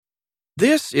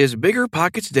This is Bigger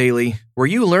Pockets Daily, where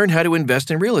you learn how to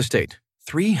invest in real estate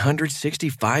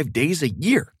 365 days a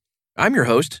year. I'm your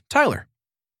host, Tyler.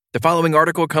 The following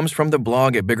article comes from the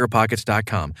blog at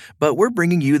biggerpockets.com, but we're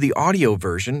bringing you the audio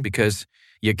version because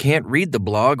you can't read the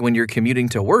blog when you're commuting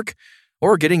to work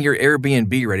or getting your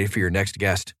Airbnb ready for your next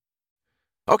guest.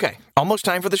 Okay, almost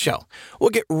time for the show.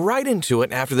 We'll get right into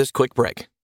it after this quick break.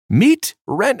 Meet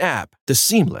RentApp, the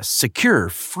seamless, secure,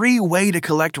 free way to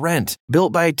collect rent.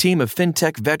 Built by a team of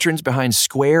fintech veterans behind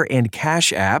Square and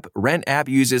Cash App, RentApp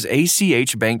uses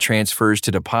ACH bank transfers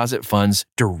to deposit funds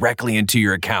directly into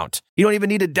your account. You don't even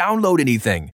need to download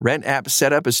anything. RentApp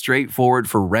setup is straightforward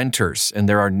for renters, and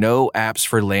there are no apps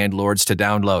for landlords to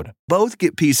download. Both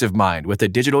get peace of mind with a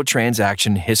digital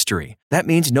transaction history. That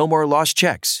means no more lost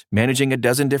checks, managing a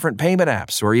dozen different payment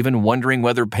apps, or even wondering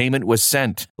whether payment was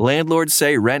sent. Landlords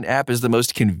say RentApp is the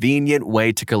most convenient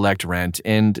way to collect rent,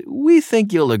 and we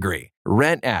think you'll agree.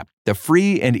 RentApp, the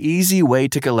free and easy way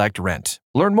to collect rent.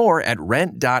 Learn more at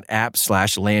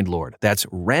rent.app/landlord. That's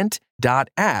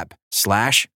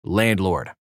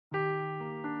rent.app/landlord.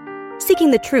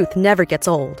 Seeking the truth never gets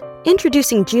old.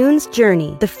 Introducing June's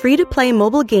Journey, the free-to-play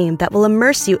mobile game that will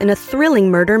immerse you in a thrilling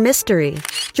murder mystery.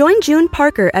 Join June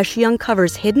Parker as she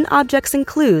uncovers hidden objects and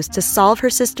clues to solve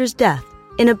her sister's death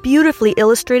in a beautifully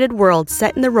illustrated world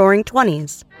set in the Roaring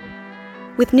 '20s.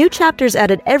 With new chapters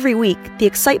added every week, the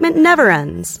excitement never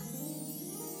ends.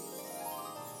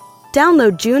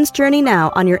 Download June's Journey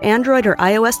now on your Android or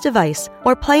iOS device,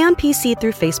 or play on PC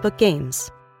through Facebook Games.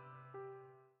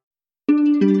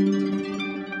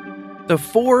 The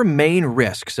 4 main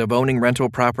risks of owning rental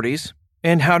properties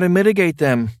and how to mitigate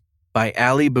them by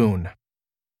Allie Boone.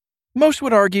 Most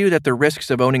would argue that the risks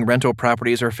of owning rental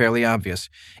properties are fairly obvious,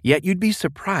 yet you'd be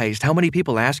surprised how many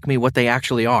people ask me what they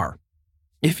actually are.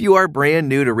 If you are brand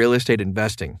new to real estate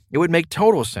investing, it would make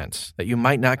total sense that you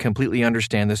might not completely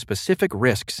understand the specific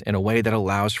risks in a way that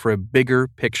allows for a bigger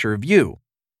picture view.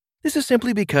 This is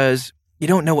simply because you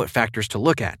don't know what factors to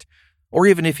look at, or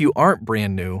even if you aren't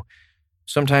brand new,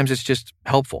 sometimes it's just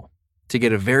helpful to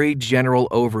get a very general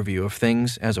overview of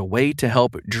things as a way to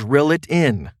help drill it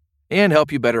in and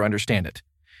help you better understand it.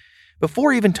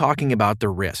 Before even talking about the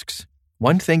risks,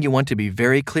 one thing you want to be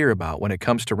very clear about when it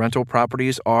comes to rental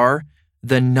properties are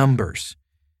the numbers.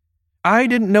 I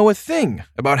didn't know a thing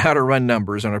about how to run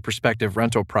numbers on a prospective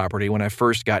rental property when I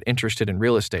first got interested in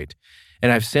real estate,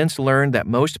 and I've since learned that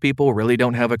most people really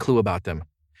don't have a clue about them.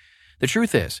 The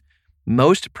truth is,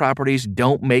 most properties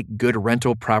don't make good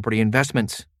rental property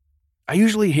investments. I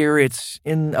usually hear it's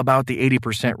in about the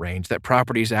 80% range that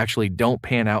properties actually don't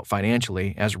pan out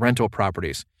financially as rental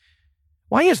properties.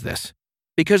 Why is this?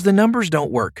 Because the numbers don't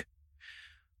work.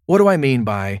 What do I mean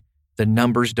by the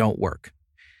numbers don't work?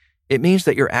 It means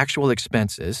that your actual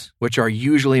expenses, which are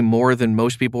usually more than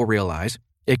most people realize,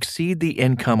 exceed the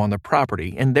income on the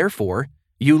property, and therefore,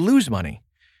 you lose money.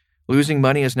 Losing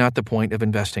money is not the point of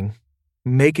investing.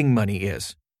 Making money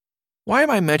is. Why am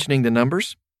I mentioning the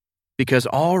numbers? Because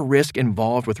all risk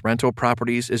involved with rental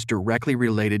properties is directly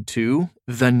related to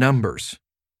the numbers.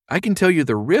 I can tell you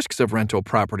the risks of rental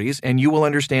properties and you will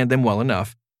understand them well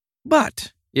enough.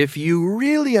 But if you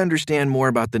really understand more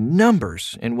about the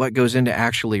numbers and what goes into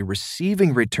actually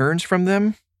receiving returns from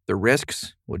them, the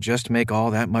risks will just make all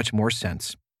that much more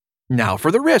sense. Now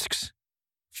for the risks.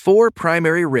 4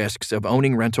 primary risks of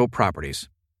owning rental properties.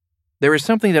 There is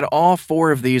something that all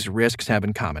 4 of these risks have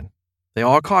in common. They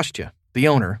all cost you, the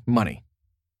owner, money.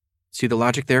 See the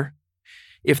logic there?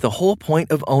 If the whole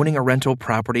point of owning a rental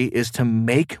property is to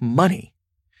make money,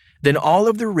 then all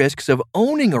of the risks of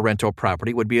owning a rental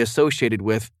property would be associated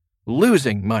with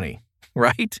losing money,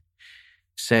 right?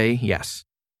 Say yes.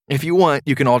 If you want,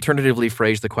 you can alternatively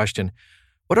phrase the question,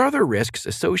 what are the risks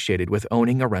associated with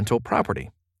owning a rental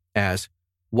property? As,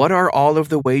 what are all of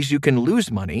the ways you can lose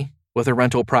money with a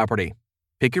rental property?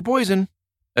 Pick your poison.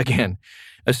 Again,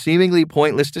 a seemingly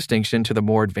pointless distinction to the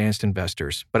more advanced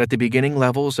investors, but at the beginning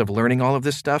levels of learning all of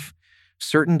this stuff,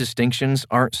 certain distinctions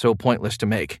aren't so pointless to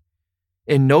make.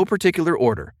 In no particular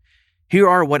order, here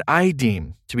are what I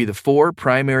deem to be the 4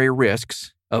 primary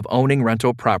risks of owning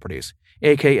rental properties,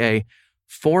 aka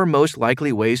 4 most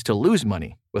likely ways to lose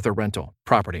money with a rental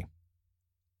property.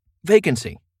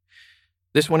 Vacancy.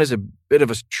 This one is a bit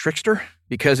of a trickster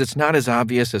because it's not as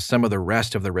obvious as some of the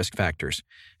rest of the risk factors.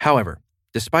 However,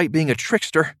 despite being a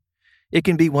trickster, it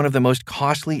can be one of the most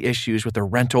costly issues with a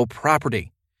rental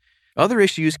property. Other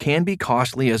issues can be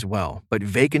costly as well, but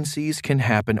vacancies can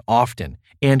happen often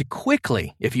and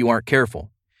quickly if you aren't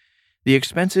careful. The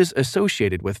expenses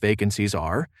associated with vacancies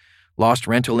are lost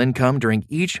rental income during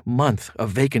each month of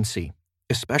vacancy,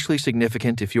 especially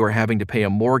significant if you are having to pay a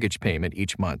mortgage payment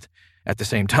each month. At the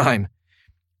same time,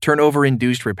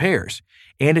 turnover-induced repairs,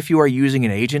 and if you are using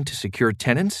an agent to secure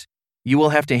tenants, you will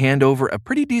have to hand over a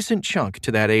pretty decent chunk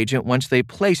to that agent once they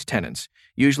place tenants,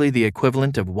 usually the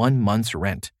equivalent of 1 month's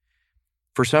rent.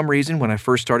 For some reason, when I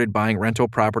first started buying rental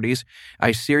properties,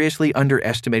 I seriously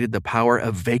underestimated the power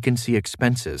of vacancy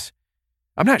expenses.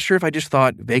 I'm not sure if I just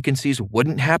thought vacancies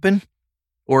wouldn't happen,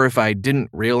 or if I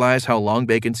didn't realize how long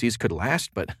vacancies could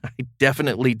last, but I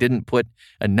definitely didn't put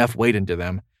enough weight into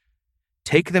them.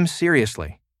 Take them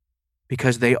seriously,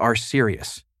 because they are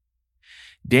serious.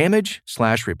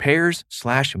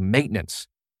 Damage/repairs/maintenance.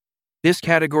 This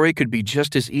category could be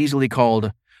just as easily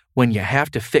called when you have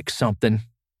to fix something.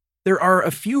 There are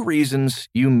a few reasons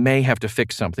you may have to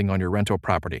fix something on your rental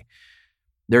property.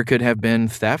 There could have been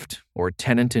theft or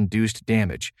tenant-induced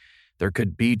damage. There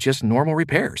could be just normal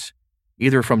repairs,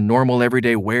 either from normal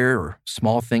everyday wear or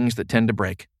small things that tend to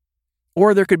break.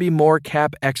 Or there could be more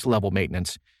CapEx level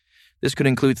maintenance. This could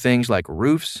include things like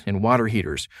roofs and water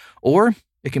heaters, or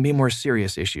it can be more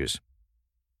serious issues,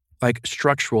 like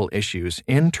structural issues,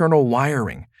 internal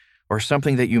wiring, or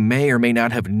something that you may or may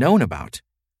not have known about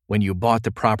when you bought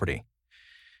the property.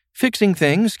 Fixing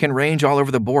things can range all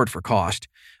over the board for cost.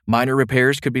 Minor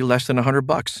repairs could be less than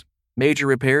 $100. Major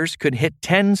repairs could hit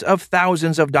tens of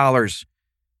thousands of dollars.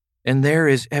 And there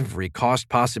is every cost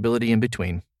possibility in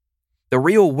between. The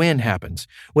real win happens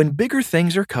when bigger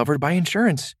things are covered by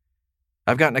insurance.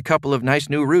 I've gotten a couple of nice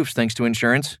new roofs thanks to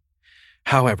insurance.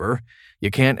 However, you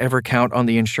can't ever count on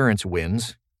the insurance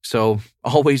wins, so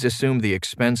always assume the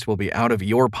expense will be out of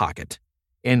your pocket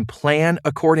and plan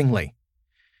accordingly.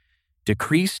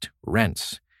 Decreased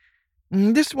rents.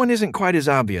 This one isn't quite as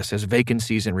obvious as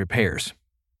vacancies and repairs.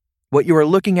 What you are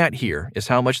looking at here is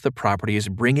how much the property is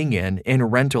bringing in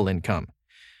rental income.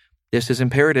 This is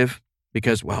imperative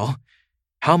because, well,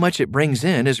 how much it brings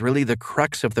in is really the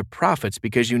crux of the profits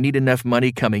because you need enough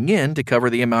money coming in to cover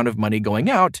the amount of money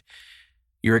going out,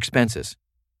 your expenses.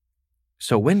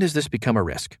 So when does this become a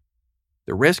risk?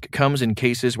 The risk comes in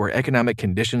cases where economic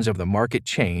conditions of the market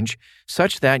change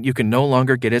such that you can no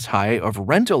longer get as high of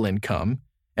rental income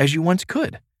as you once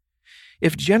could.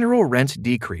 If general rents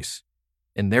decrease,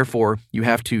 and therefore you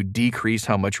have to decrease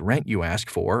how much rent you ask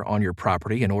for on your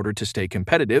property in order to stay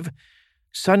competitive,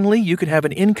 suddenly you could have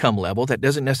an income level that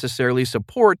doesn't necessarily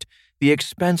support the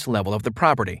expense level of the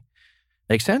property.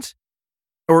 Make sense?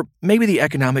 Or maybe the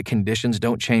economic conditions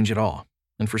don't change at all,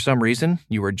 and for some reason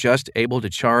you are just able to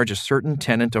charge a certain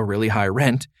tenant a really high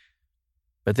rent,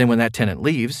 but then when that tenant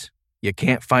leaves, you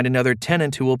can't find another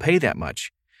tenant who will pay that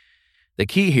much. The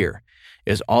key here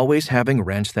is always having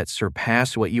rents that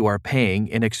surpass what you are paying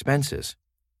in expenses.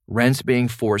 Rents being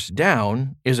forced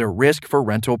down is a risk for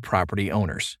rental property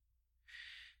owners.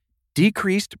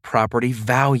 Decreased property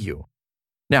value.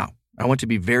 Now, I want to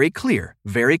be very clear,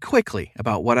 very quickly,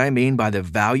 about what I mean by the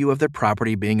value of the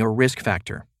property being a risk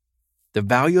factor. The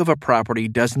value of a property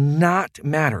does not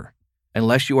matter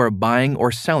unless you are buying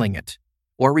or selling it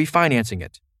or refinancing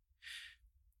it.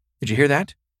 Did you hear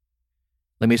that?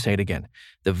 Let me say it again.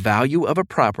 The value of a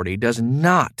property does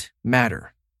not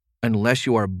matter unless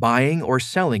you are buying or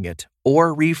selling it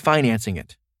or refinancing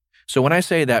it. So when I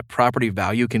say that property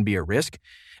value can be a risk,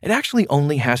 it actually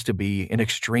only has to be in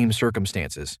extreme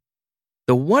circumstances.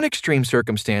 The one extreme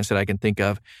circumstance that I can think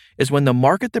of is when the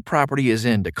market the property is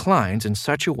in declines in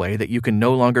such a way that you can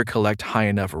no longer collect high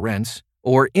enough rents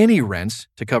or any rents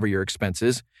to cover your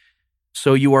expenses,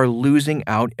 so you are losing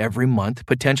out every month,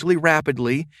 potentially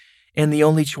rapidly, and the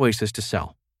only choice is to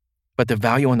sell. But the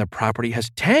value on the property has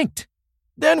tanked.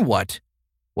 Then what?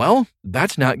 Well,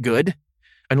 that's not good.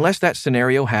 Unless that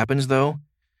scenario happens, though,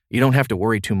 you don't have to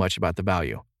worry too much about the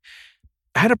value.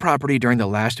 I had a property during the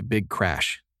last big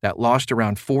crash that lost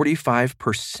around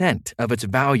 45% of its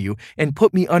value and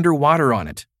put me underwater on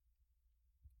it.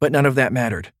 But none of that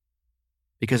mattered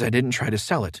because I didn't try to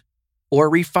sell it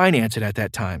or refinance it at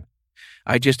that time.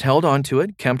 I just held on to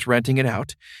it, kept renting it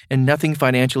out, and nothing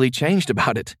financially changed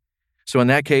about it. So in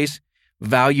that case,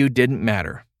 value didn't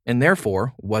matter and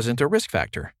therefore wasn't a risk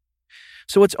factor.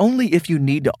 So it's only if you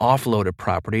need to offload a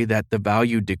property that the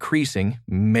value decreasing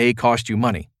may cost you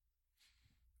money.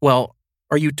 Well,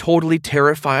 are you totally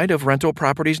terrified of rental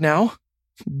properties now?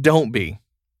 Don't be.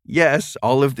 Yes,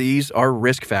 all of these are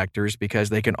risk factors because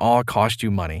they can all cost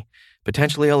you money,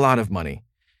 potentially a lot of money.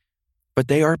 But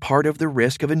they are part of the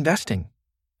risk of investing,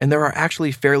 and there are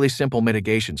actually fairly simple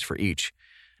mitigations for each.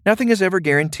 Nothing is ever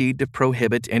guaranteed to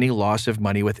prohibit any loss of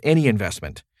money with any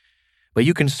investment, but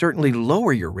you can certainly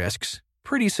lower your risks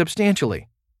pretty substantially.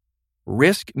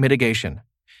 Risk mitigation.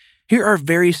 Here are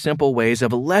very simple ways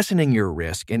of lessening your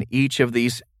risk in each of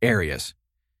these areas.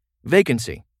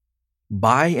 Vacancy.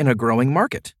 Buy in a growing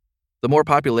market. The more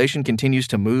population continues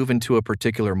to move into a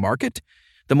particular market,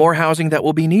 the more housing that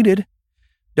will be needed.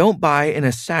 Don't buy in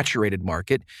a saturated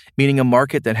market, meaning a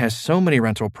market that has so many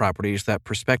rental properties that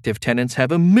prospective tenants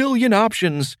have a million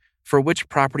options for which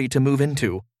property to move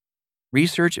into.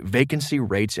 Research vacancy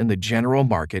rates in the general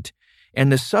market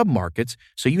and the submarkets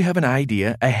so you have an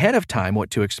idea ahead of time what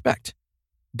to expect.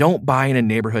 Don't buy in a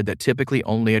neighborhood that typically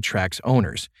only attracts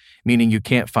owners, meaning you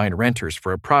can't find renters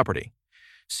for a property.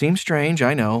 Seems strange,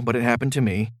 I know, but it happened to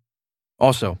me.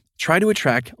 Also, try to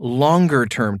attract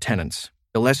longer-term tenants.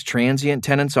 The less transient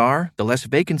tenants are, the less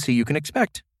vacancy you can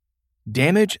expect.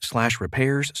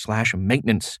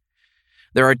 Damage/repairs/maintenance.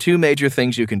 There are two major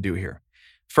things you can do here.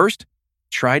 First,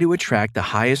 try to attract the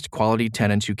highest quality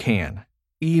tenants you can.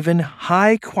 Even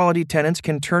high-quality tenants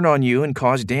can turn on you and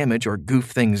cause damage or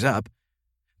goof things up,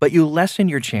 but you lessen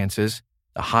your chances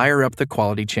the higher up the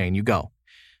quality chain you go.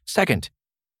 Second,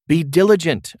 be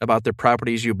diligent about the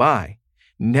properties you buy.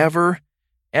 Never,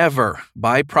 ever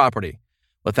buy property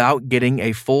without getting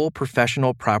a full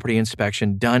professional property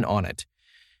inspection done on it.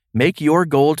 Make your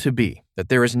goal to be that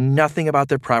there is nothing about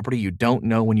the property you don't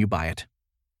know when you buy it.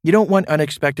 You don't want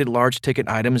unexpected large-ticket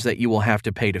items that you will have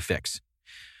to pay to fix.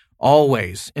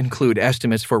 Always include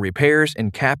estimates for repairs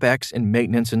and CapEx and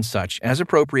maintenance and such, as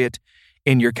appropriate,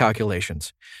 in your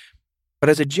calculations. But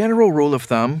as a general rule of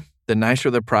thumb, the nicer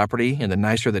the property and the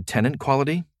nicer the tenant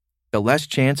quality, the less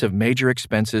chance of major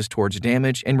expenses towards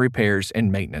damage and repairs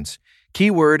and maintenance.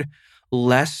 Keyword,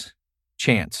 less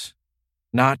chance,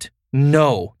 not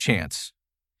no chance.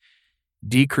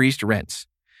 Decreased rents.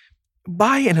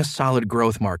 Buy in a solid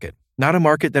growth market, not a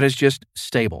market that is just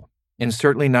stable, and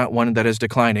certainly not one that is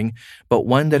declining, but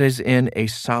one that is in a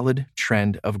solid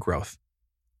trend of growth.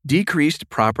 Decreased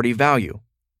property value.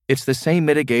 It's the same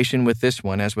mitigation with this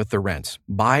one as with the rents.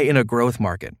 Buy in a growth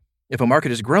market. If a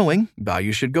market is growing,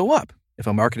 value should go up. If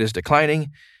a market is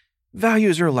declining,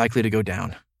 values are likely to go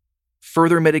down.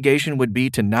 Further mitigation would be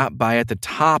to not buy at the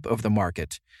top of the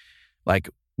market, like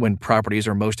when properties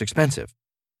are most expensive.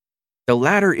 The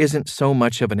latter isn't so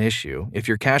much of an issue if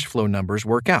your cash flow numbers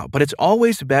work out, but it's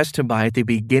always best to buy at the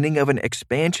beginning of an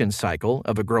expansion cycle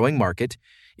of a growing market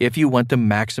if you want the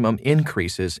maximum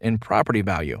increases in property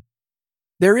value.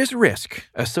 There is risk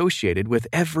associated with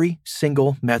every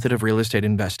single method of real estate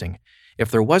investing. If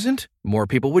there wasn't, more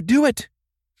people would do it.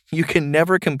 You can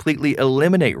never completely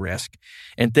eliminate risk,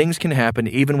 and things can happen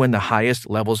even when the highest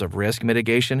levels of risk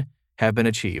mitigation have been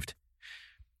achieved.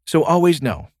 So always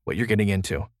know what you're getting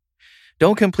into.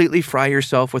 Don't completely fry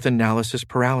yourself with analysis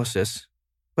paralysis,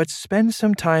 but spend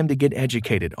some time to get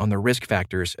educated on the risk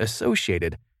factors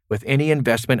associated with any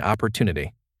investment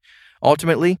opportunity.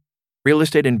 Ultimately, real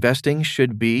estate investing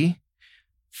should be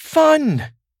fun.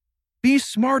 Be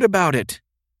smart about it,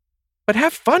 but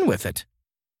have fun with it.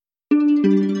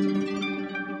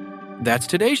 That's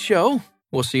today's show.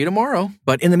 We'll see you tomorrow.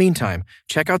 But in the meantime,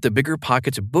 check out the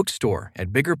BiggerPockets bookstore at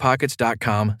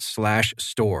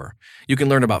biggerpockets.com/store. You can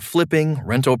learn about flipping,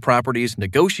 rental properties,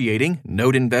 negotiating,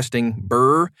 note investing,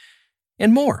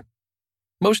 and more.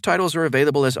 Most titles are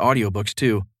available as audiobooks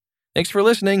too. Thanks for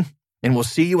listening, and we'll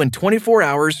see you in 24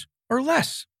 hours or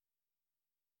less.